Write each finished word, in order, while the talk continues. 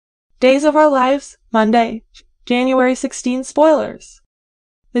Days of Our Lives, Monday, January 16 spoilers.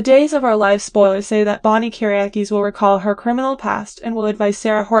 The Days of Our Lives spoilers say that Bonnie Kiriakis will recall her criminal past and will advise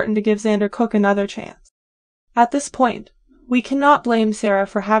Sarah Horton to give Xander Cook another chance. At this point, we cannot blame Sarah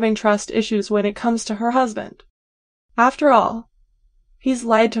for having trust issues when it comes to her husband. After all, he's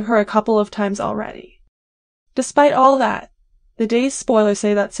lied to her a couple of times already. Despite all that, the Days spoilers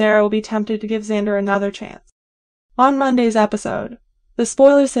say that Sarah will be tempted to give Xander another chance. On Monday's episode, the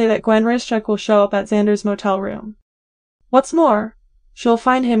spoilers say that Gwen will show up at Xander's motel room. What's more, she'll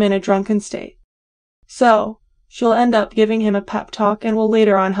find him in a drunken state. So, she'll end up giving him a pep talk and will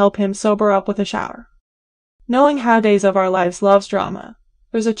later on help him sober up with a shower. Knowing how Days of Our Lives loves drama,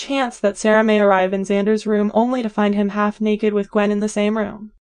 there's a chance that Sarah may arrive in Xander's room only to find him half naked with Gwen in the same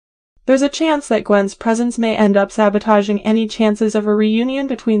room. There's a chance that Gwen's presence may end up sabotaging any chances of a reunion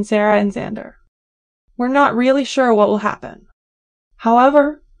between Sarah and Xander. We're not really sure what will happen.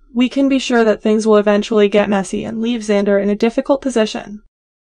 However, we can be sure that things will eventually get messy and leave Xander in a difficult position.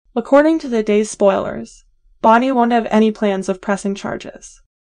 According to the Days spoilers, Bonnie won't have any plans of pressing charges.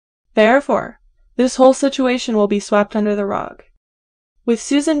 Therefore, this whole situation will be swept under the rug. With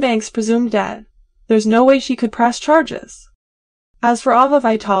Susan Banks presumed dead, there's no way she could press charges. As for Ava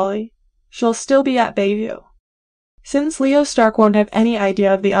Vitali, she'll still be at Bayview. Since Leo Stark won't have any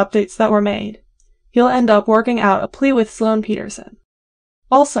idea of the updates that were made, he'll end up working out a plea with Sloane Peterson.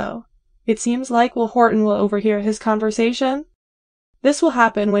 Also, it seems like Horton will overhear his conversation. This will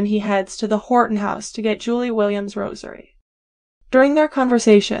happen when he heads to the Horton house to get Julie Williams' rosary. During their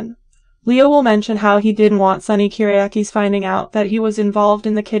conversation, Leo will mention how he didn't want Sonny Kiriakis finding out that he was involved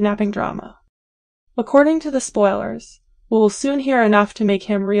in the kidnapping drama. According to the spoilers, we'll soon hear enough to make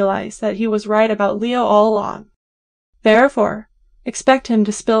him realize that he was right about Leo all along. Therefore, expect him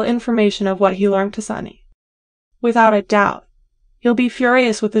to spill information of what he learned to Sonny. Without a doubt, he'll be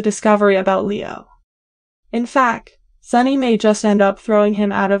furious with the discovery about Leo. In fact, Sonny may just end up throwing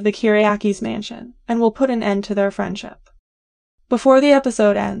him out of the Kiriakis mansion and will put an end to their friendship. Before the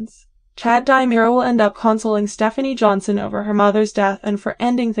episode ends, Chad Dimira will end up consoling Stephanie Johnson over her mother's death and for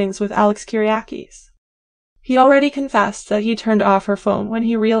ending things with Alex Kiriakis. He already confessed that he turned off her phone when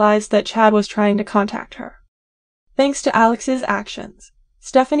he realized that Chad was trying to contact her. Thanks to Alex's actions,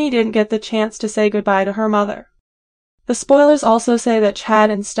 Stephanie didn't get the chance to say goodbye to her mother. The spoilers also say that Chad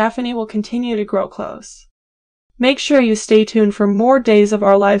and Stephanie will continue to grow close. Make sure you stay tuned for more Days of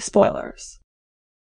Our Lives spoilers.